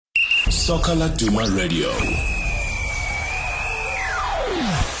Soka La Duma Radio.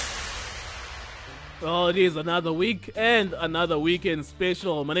 Oh, it is another week and another weekend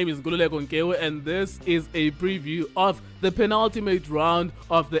special. My name is Gululeko Nkewe, and this is a preview of the penultimate round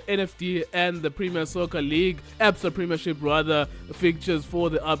of the NFD and the Premier Soccer League, ABSA Premiership rather, fixtures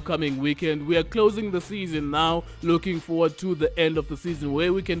for the upcoming weekend. We are closing the season now, looking forward to the end of the season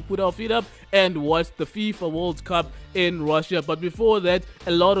where we can put our feet up and watch the FIFA World Cup in Russia. But before that,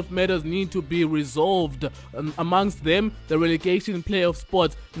 a lot of matters need to be resolved. Amongst them, the relegation playoff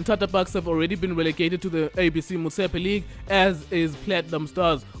spots. Mthatha Bucks have already been relegated to the ABC Motsepe League, as is Platinum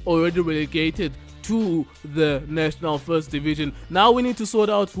Stars, already relegated to the National First Division. Now we need to sort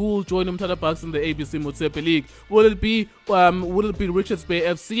out who will join Mthatha Bucks in the ABC Motsepe League. Will it be Richards Bay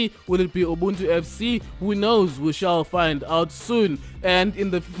FC? Will it be Ubuntu FC? Who knows? We shall find out soon. And in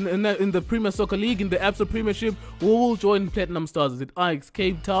the Premier Soccer League, in the ABSA Premiership, who will join Platinum Stars? Is it Ajax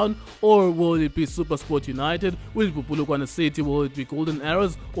Cape Town, or will it be SuperSport United? Will it be Polokwane City? Will it be Golden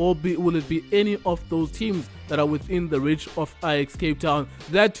Arrows? Or will it be any of those teams that are within the reach of Ajax Cape Town?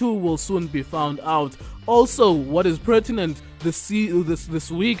 That too will soon be found out. Also, what is pertinent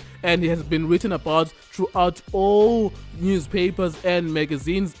this week, and it has been written about throughout all newspapers and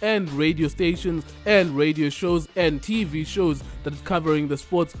magazines and radio stations and radio shows and TV shows that are covering the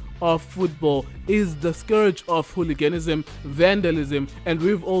sports of football, is the scourge of hooliganism, vandalism, and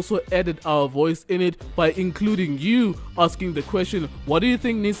we've also added our voice in it by including you asking the question, what do you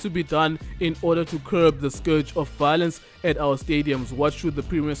think needs to be done in order to curb the scourge of violence at our stadiums? What should the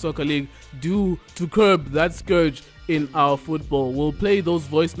Premier Soccer League do to curb that scourge in our football? We'll play those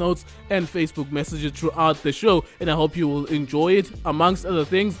voice notes and Facebook messages throughout the show, and I hope you will enjoy it. Amongst other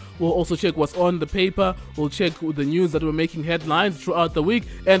things, we'll also check what's on the paper, we'll check the news that we're making headlines throughout the week,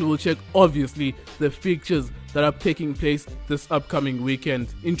 and we'll check, obviously, the fixtures that are taking place this upcoming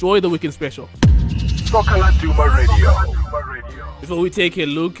weekend. Enjoy the weekend special. Soka La Duma Radio. Before we take a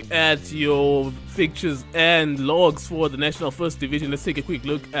look at your fixtures and logs for the National First Division, let's take a quick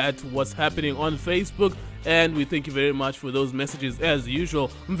look at what's happening on Facebook. And we thank you very much for those messages as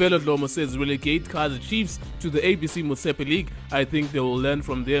usual. Mvelo Dlomo says, relegate Kaizer Chiefs to the ABC Motsepe League. I think they will learn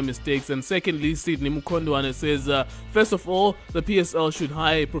from their mistakes. And secondly, Sydney Mukondwane says, first of all, the PSL should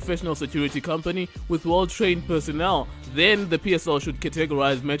hire a professional security company with well-trained personnel. Then the PSL should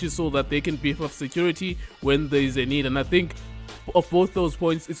categorize matches so that they can beef up security when there is a need. And I think of both those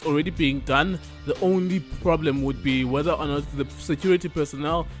points, it's already being done. The only problem would be whether or not the security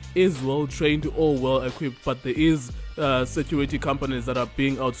personnel is well trained or well equipped, but there is security companies that are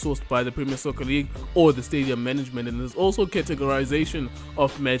being outsourced by the Premier Soccer League or the stadium management, and there's also categorization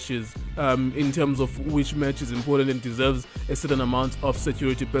of matches in terms of which match is important and deserves a certain amount of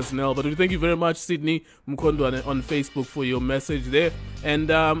security personnel. But we thank you very much, Sydney Mkondwane, on Facebook for your message there. And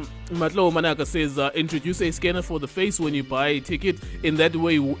Matlo Manaka says, introduce a scanner for the face when you buy a ticket. In that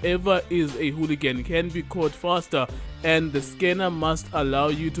way, whoever is a hooligan can be caught faster, and the scanner must allow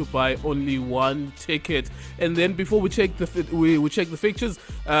you to buy only one ticket. And then before we check the fixtures,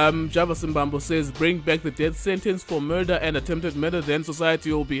 Java Simbambo says, bring back the death sentence for murder and attempted murder, then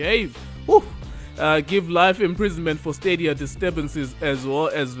society will behave. Give life imprisonment for stadia disturbances as well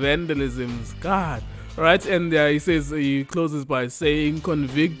as vandalisms. God. Right, and he says, he closes by saying,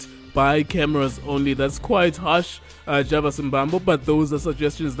 convict by cameras only. That's quite harsh, Java Simbambo, but those are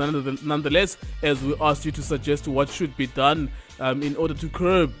suggestions nonetheless, as we asked you to suggest what should be done in order to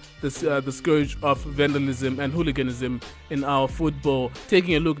curb the scourge of vandalism and hooliganism in our football.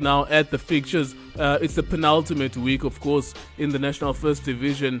 Taking a look now at the fixtures, it's the penultimate week, of course, in the National First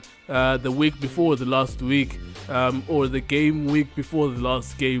Division, the week before the last week, or the game week before the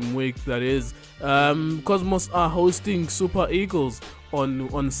last game week, that is. Cosmos are hosting Super Eagles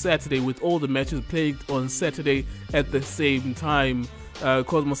on Saturday, with all the matches played on Saturday at the same time.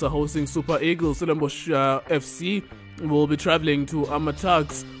 Cosmos are hosting Super Eagles. Stellenbosch FC will be traveling to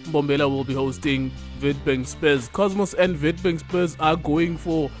Amatax. Mbombela will be hosting Witbank Spurs. Cosmos and Witbank Spurs are going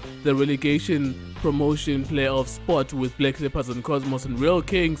for the relegation promotion playoff spot, with Black Leopards and Cosmos and Real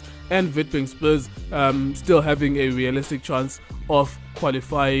Kings and Witbank Spurs still having a realistic chance of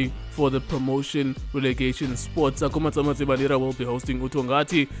qualifying for the promotion relegation spot. Sakuma Tsamati Bandera will be hosting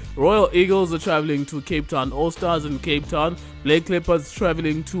Utongati. Royal Eagles are traveling to Cape Town All Stars in Cape Town. Black Leopards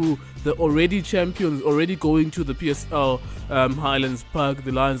traveling to the already champions, already going to the PSL Highlands Park.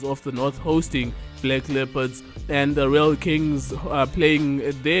 The Lions of the North hosting Black Leopards, and the Real Kings are playing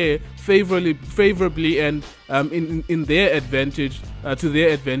there favorably and in their advantage, to their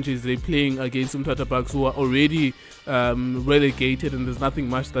advantage. They're playing against Mthatha Bucks, who are already relegated, and there's nothing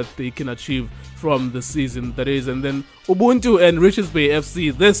much that they can achieve from the season, that is. And then Ubuntu and Richards Bay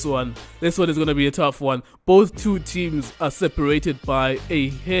FC. This one is going to be a tough one. Both two teams are separated by a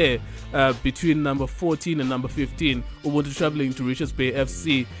hair between number 14 and number 15. Ubuntu traveling to Richards Bay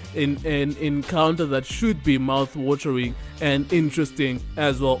FC in an encounter that should be mouth-watering and interesting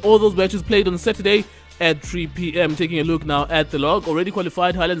as well. All those matches played on Saturday at 3 p.m. Taking a look now at the log. Already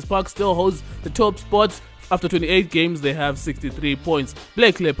qualified, Highlands Park still holds the top spots. After 28 games, they have 63 points.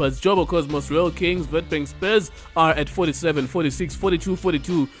 Black Leopards, Jobo Cosmos, Royal Kings, Witbank Spurs are at 47, 46, 42,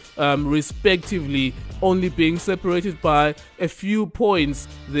 42, respectively, only being separated by a few points.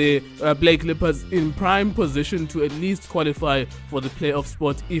 The Black Leopards in prime position to at least qualify for the playoff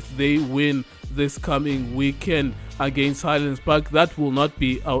spot if they win this coming weekend against Highlands Park. That will not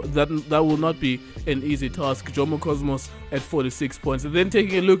be that will not be an easy task. Jomo Cosmos at 46 points. And then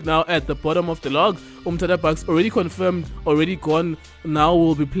taking a look now at the bottom of the log, Umtata Bucks already confirmed, already gone. Now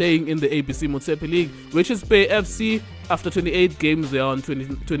will be playing in the ABC Motsepe League. Richards Bay FC, after 28 games, they are on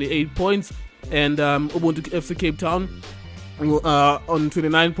 28 points, and Ubuntu FC Cape Town on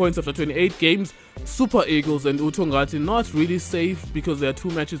 29 points after 28 games. Super Eagles and Utongati not really safe because there are two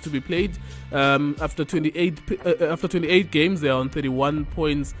matches to be played. After 28 games, they are on 31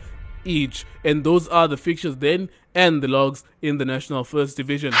 points each, and those are the fixtures then and the logs in the National First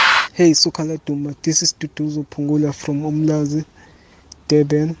Division. Hey, Sokala Duma, this is Tutuzo Pungula from Umlazi,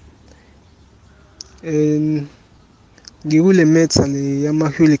 Durban. And ngikule methale yama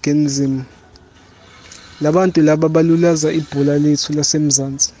Hooliganism. Labantu laba balulaza ibhola lethu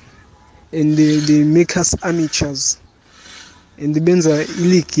lasemzansi, and they make us amateurs, and benza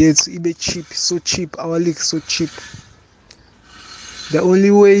league yethu ibe cheap, so cheap, our league so cheap. The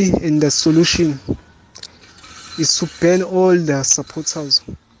only way and the solution is to ban all the supporters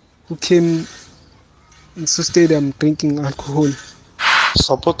who came into stadium drinking alcohol.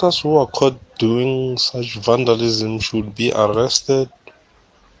 Supporters who are caught doing such vandalism should be arrested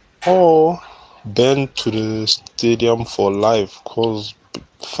or banned to the stadium for life, because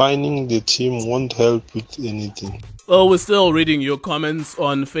fining the team won't help with anything. Well, we're still reading your comments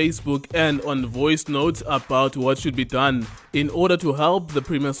on Facebook and on voice notes about what should be done in order to help the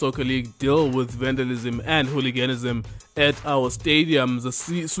Premier Soccer League deal with vandalism and hooliganism at our stadiums.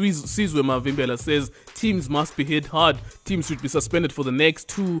 Sizwe Mavimbela says teams must be hit hard. Teams should be suspended for the next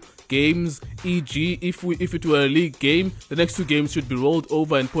 2 games. E.g., if it were a league game, the next 2 games should be rolled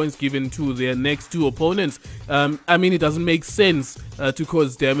over and points given to their next 2 opponents. I mean, it doesn't make sense to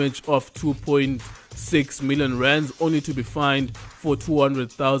cause damage of 2.6 million rands only to be fined for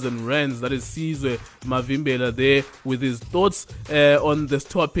 200,000 rands. That is Sizwe Mavimbela there with his thoughts on this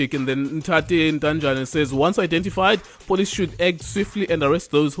topic. And then Ntate Ntanjana says, once identified, police should act swiftly and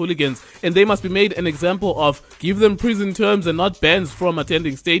arrest those hooligans, and they must be made an example of. Give them prison terms and not bans from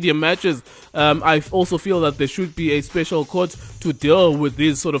attending stadium matches. I also feel that there should be a special court to deal with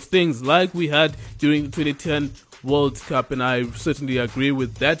these sort of things like we had during the 2010 World Cup, and I certainly agree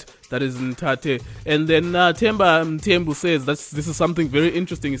with that. That is Ntate. And then Temba Mtembu says this is something very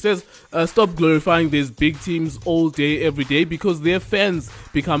interesting. He says, stop glorifying these big teams all day, every day, because their fans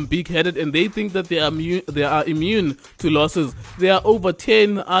become big-headed and they think that they are immune to losses. There are over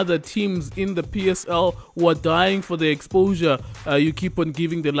 10 other teams in the PSL who are dying for the exposure. You keep on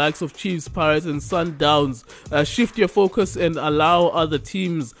giving the likes of Chiefs, Pirates and Sundowns. Shift your focus and allow other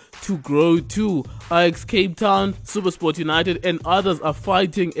teams to grow too. Ajax Cape Town, Supersport United and others are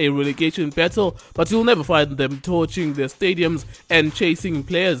fighting a relegation battle, but you'll never find them torching their stadiums and chasing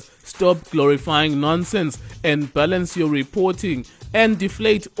players. Stop glorifying nonsense and balance your reporting and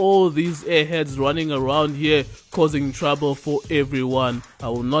deflate all these airheads running around here causing trouble for everyone. I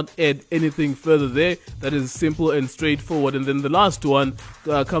will not add anything further there. That is simple and straightforward. And then the last one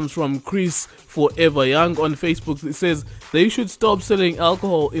comes from Chris Forever Young on Facebook. It says they should stop selling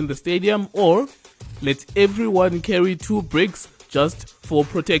alcohol in the stadium or let everyone carry 2 bricks just for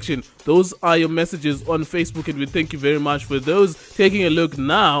protection. Those are your messages on Facebook, and we thank you very much for those. Taking a look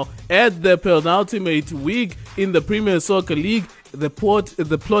now at the penultimate week in the Premier Soccer League. The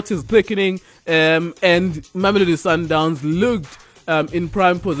plot is thickening, and Mamelodi Sundowns looked in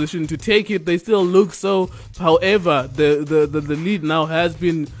prime position to take it. They still look so. However, the lead now has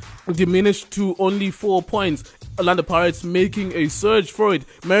been diminished to only 4 points. Orlando Pirates making a surge for it.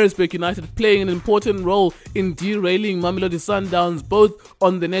 Maritzburg United playing an important role in derailing Mamelodi Sundowns both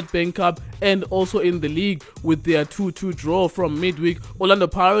on the Nedbank Cup and also in the league with their 2-2 draw from midweek. Orlando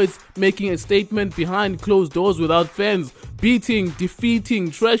Pirates making a statement behind closed doors without fans, defeating,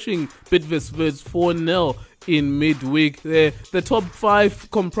 trashing Bidvest 4-0 in midweek. The top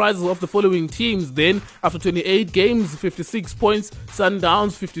 5 comprises of the following teams then. After 28 games, 56 points,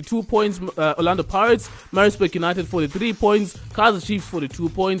 Sundowns 52 points, Orlando Pirates, Maritzburg United 43 points, Kaizer Chiefs 42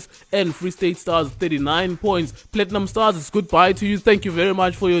 points, and Free State Stars 39 points. Platinum Stars, it's goodbye to you. Thank you very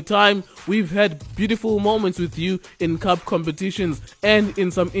much for your time. We've had beautiful moments with you in cup competitions and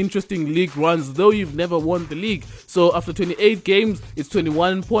in some interesting league runs, though you've never won the league. So after 28 games, it's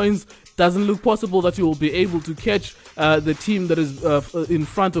 21 points. Doesn't look possible that you will be able to catch the team that is in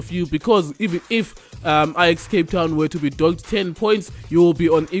front of you, because even if Ajax Cape Town were to be dogged 10 points, you will be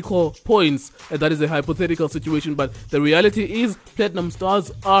on equal points. That is a hypothetical situation, but the reality is Platinum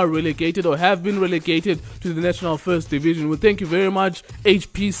Stars are relegated or have been relegated to the National First Division. We thank you very much,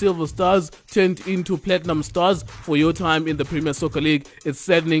 HP Silver Stars turned into Platinum Stars, for your time in the Premier Soccer League. It's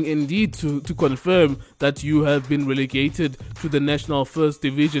saddening indeed to confirm that you have been relegated to the National First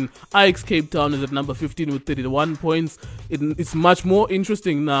Division. Ajax Cape Town is at number 15 with 31 points. It's much more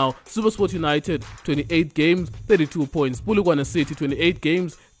interesting now. SuperSport United, 28 games, 32 points. Bulugwana City, 28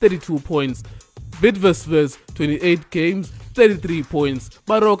 games, 32 points. Bidvest, 28 games, 33 points.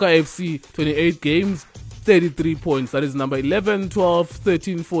 Baroka FC, 28 games, 33 points. That is number 11, 12,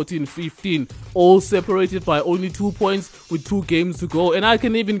 13, 14, 15. All separated by only 2 points with 2 games to go. And I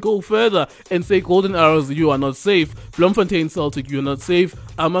can even go further and say Golden Arrows, you are not safe. Bloemfontein Celtic, you are not safe.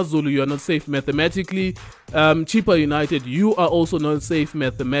 Amazulu, you are not safe mathematically. Chippa United, you are also not safe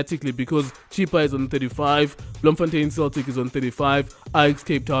mathematically, because Chippa is on 35, Bloemfontein Celtic is on 35, Ajax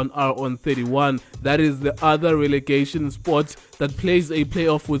Cape Town are on 31. That is the other relegation spot that plays a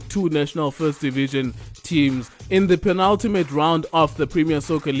playoff with 2 National First Division teams. In the penultimate round of the Premier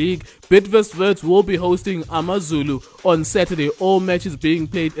Soccer League, Bidvest will be hosting Amazulu on Saturday. All matches being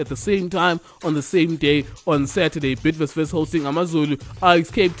played at the same time on the same day on Saturday. Bidvest hosting Amazulu.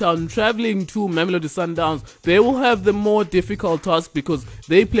 Ajax Cape Town traveling to Mamelodi Sundowns. They will have the more difficult task because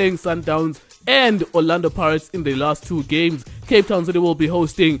they're playing Sundowns and Orlando Pirates in their last 2 games. Cape Town City will be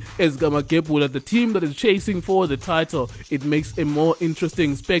hosting Esgamagebula, the team that is chasing for the title. It makes a more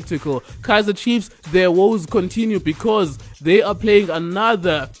interesting spectacle. Kaizer Chiefs, their woes continue because they are playing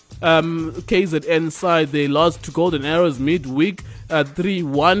another KZN side. They lost to Golden Arrows midweek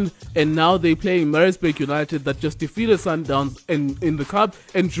 3-1, and now they're playing Maritzburg United that just defeated Sundowns in the cup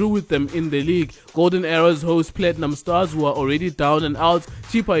and drew with them in the league. Golden Arrows host Platinum Stars, who are already down and out.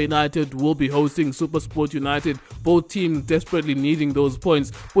 Chippa United will be hosting SuperSport United, both teams desperately needing those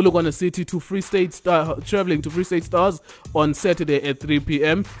points. Bulugwana City to Free State traveling to Free State Stars on Saturday at 3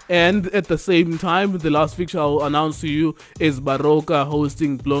 p.m. And at the same time, the last fixture I'll announce to you is Baroka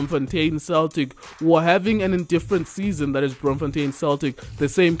hosting Bloemfontein Celtic, who are having an indifferent season. That is Bloemfontein Celtic. The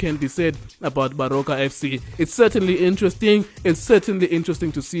same can be said about Baroka FC. It's certainly interesting. It's certainly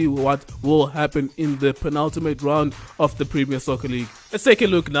interesting to see what will happen in the penultimate round of the Premier Soccer League. Let's take a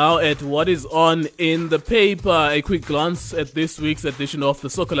look now at what is on in the paper. A quick glance at this week's edition of the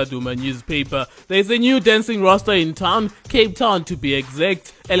Soccer Laduma newspaper. There's a new dancing roster in town, Cape Town to be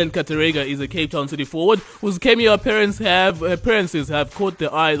exact. Ellen Katerega is a Cape Town City forward whose cameo appearances have caught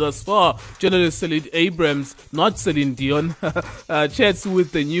the eye thus far. Journalist Celine Abrams, not Celine Dion, chats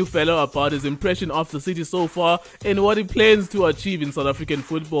with the new fellow about his impression of the city so far and what he plans to achieve in South African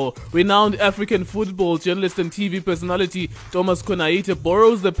football. Renowned African football journalist and TV personality Thomas Konaite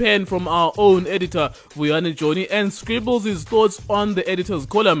borrows the pen from our own editor Vuyane Joni and scribbles his thoughts on the editor's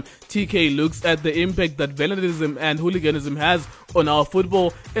column. TK looks at the impact that vandalism and hooliganism has on our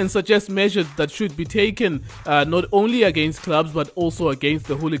football and suggests measures that should be taken not only against clubs but also against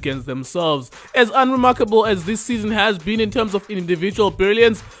the hooligans themselves. As unremarkable as this season has been in terms of individual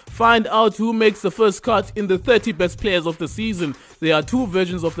brilliance, find out who makes the first cut in the 30 best players of the season. There are 2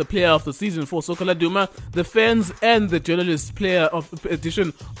 versions of the player of the season for Soccer Laduma, the fans and the journalist player of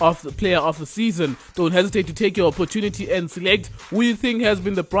edition of the player of the season. Don't hesitate to take your opportunity and select who you think has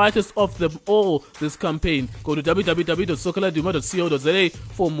been the brightest of them all this campaign. Go to www.soccerladuma.co.za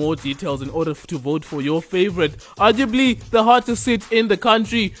for more details in order to vote for your favorite. Arguably the hottest seat in the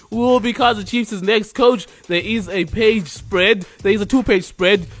country will be Kaizer Chiefs' next coach. There is a 2-page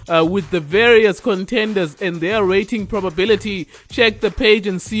spread with the various contenders and their rating probability. Check the page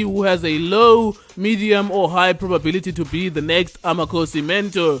and see who has a low, medium or high probability to be the next Makosi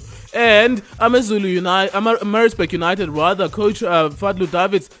mentor. And Maritzburg United coach Fadlu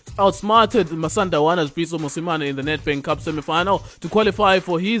Davids outsmarted Masandawanas Biso Musimane in the Nedbank Cup semi-final to qualify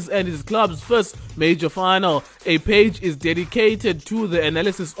for his and his club's first major final. A page is dedicated to the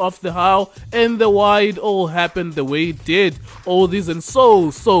analysis of the how and the why it all happened the way it did. All this and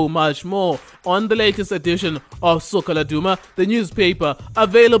so much more on the latest edition of Soka Laduma, the newspaper,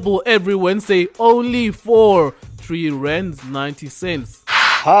 available every Wednesday only for 3 rands 90 cents.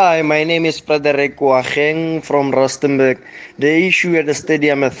 Hi, my name is Frederick Wacheng from Rustenburg. The issue at the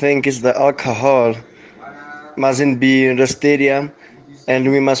stadium, I think, is the alcohol mustn't be in the stadium,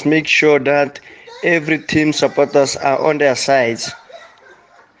 and we must make sure that every team supporters are on their sides.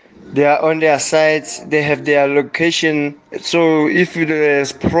 They are on their sides, they have their location, so if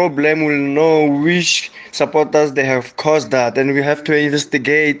there's problem, we'll know which supporters they have caused that, and we have to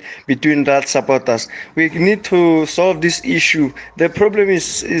investigate between that supporters. We need to solve this issue. The problem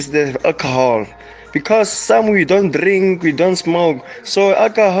is the alcohol, because some we don't drink, we don't smoke, so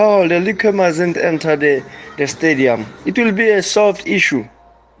alcohol, the liquor mustn't enter the stadium. It will be a solved issue.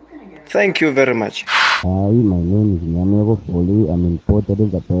 Thank you very much. Hi, my name is Nyamego Foley. I'm in Port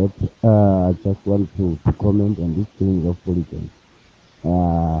Elizabeth. I just want to comment on this thing of hooligans.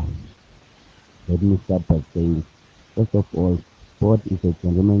 Let me start by saying, first of all, sport is a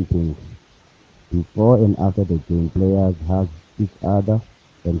gentleman thing. Before and after the game, players hug each other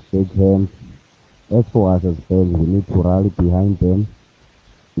and shake hands. As for us as fans, we need to rally behind them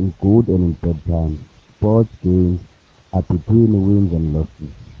in good and in bad times. Sports games are between wins and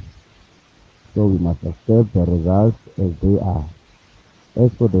losses, so we must accept the results as they are.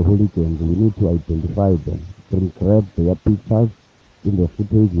 As for the hooligans, we need to identify them, grab their pictures in the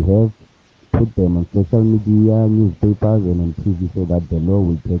footage we have, put them on social media, newspapers, and on TV so that the law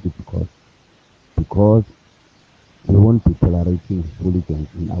will take its course. Because we won't be tolerating hooligans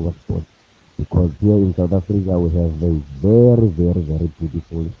in our sport. Because here in South Africa we have a very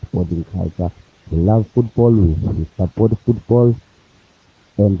beautiful sporting culture. We love football, we support football.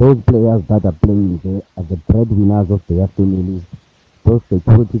 And those players that are playing there are the breadwinners of their families, those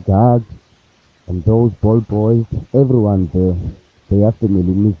security guards and those ball boys, everyone there, their family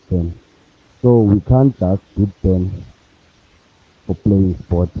needs them. So we can't just beat them for playing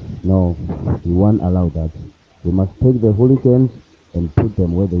sports. No, we won't allow that. We must take the hooligans and put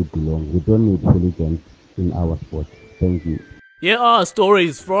them where they belong. We don't need hooligans in our sport. Thank you. Here are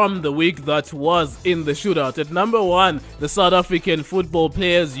stories from the week that was in the shootout. At number 1, the South African Football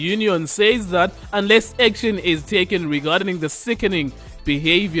Players Union says that unless action is taken regarding the sickening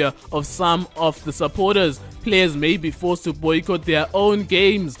behavior of some of the supporters, players may be forced to boycott their own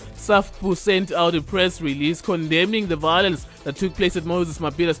games. SAFPU sent out a press release condemning the violence that took place at Moses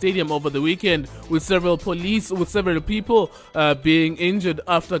Mabhida Stadium over the weekend, with several people being injured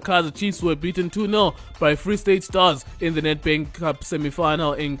after Kaizer Chiefs were beaten 2-0 by Free State Stars in the Nedbank Cup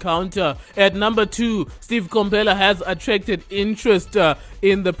semi-final encounter. At number 2, Steve Komphela has attracted interest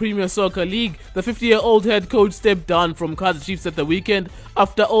in the Premier Soccer League. The 50-year-old head coach stepped down from Kaizer Chiefs at the weekend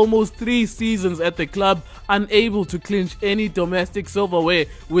after almost 3 seasons at the club, unable to clinch any domestic silverware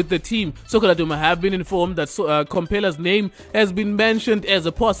with the team. Soka Laduma have been informed that Komphela's name has been mentioned as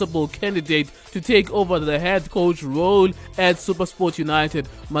a possible candidate to take over the head coach role at SuperSport United.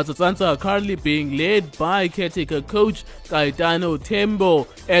 Matsatsantsa are currently being led by caretaker coach Kaitano Tembo.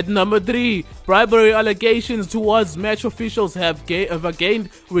 At number 3, bribery allegations towards match officials have again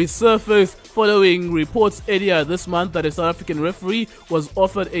resurfaced following reports earlier this month that a South African referee was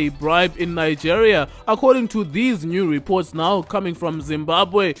offered a bribe in Nigeria. According to these new reports now coming from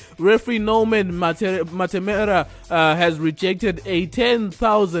Zimbabwe, referee Norman Matemera has rejected a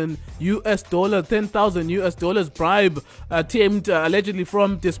 $10,000 bribe attempt allegedly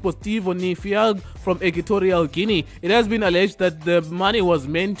from Desportivo Nifiag from Equatorial Guinea. It has been alleged that the money was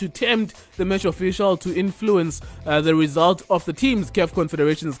meant to tempt the match official to influence the result of the team's CAF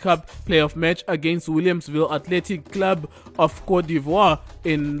Confederations Cup playoff match against Williamsville Athletic Club of Cote d'Ivoire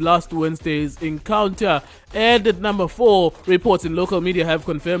in last Wednesday's encounter. And at number 4, reports in local media have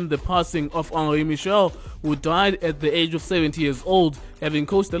confirmed the passing of Henri Michel, who died at the age of 70 years old, having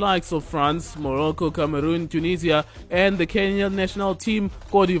coached the likes of France, Morocco, Cameroon, Tunisia, and the Kenyan national team,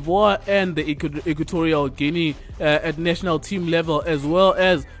 Cote d'Ivoire, and the Equatorial Guinea at national team level, as well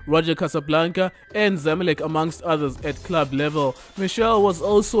as Raja Casablanca and Zamalek, amongst others, at club level. Michel was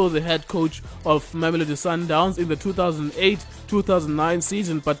also the head coach of Mamelodi Sundowns in the 2008-2009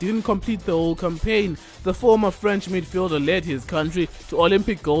 season, but didn't complete the whole campaign. The former French midfielder led his country to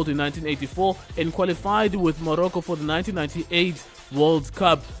Olympic gold in 1984 and qualified with Morocco for the 1998 World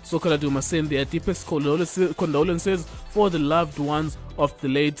Cup. Sokala Duma send their deepest condolences for the loved ones of the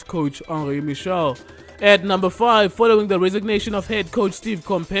late coach Henri Michel. At number 5, following the resignation of head coach Steve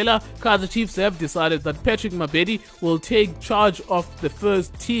Kompela, Kaizer Chiefs have decided that Patrick Mabedi will take charge of the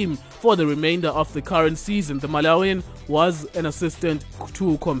first team for the remainder of the current season. The Malawian was an assistant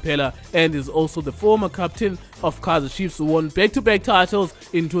to Kompela and is also the former captain of Kaizer Chiefs, who won back-to-back titles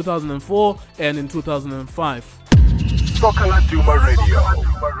in 2004 and in 2005. Sokala Duma Radio.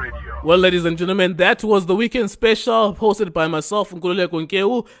 Well, ladies and gentlemen, that was the weekend special hosted by myself, Nkululeko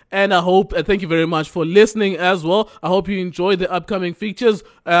Nkeu, and I hope, and thank you very much for listening as well. I hope you enjoy the upcoming features.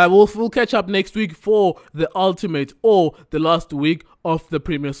 We'll catch up next week for the ultimate or the last week of the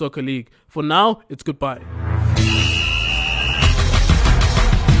Premier Soccer League. For now, it's goodbye.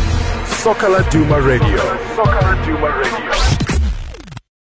 Sokala Duma Radio. Sokala Duma Radio.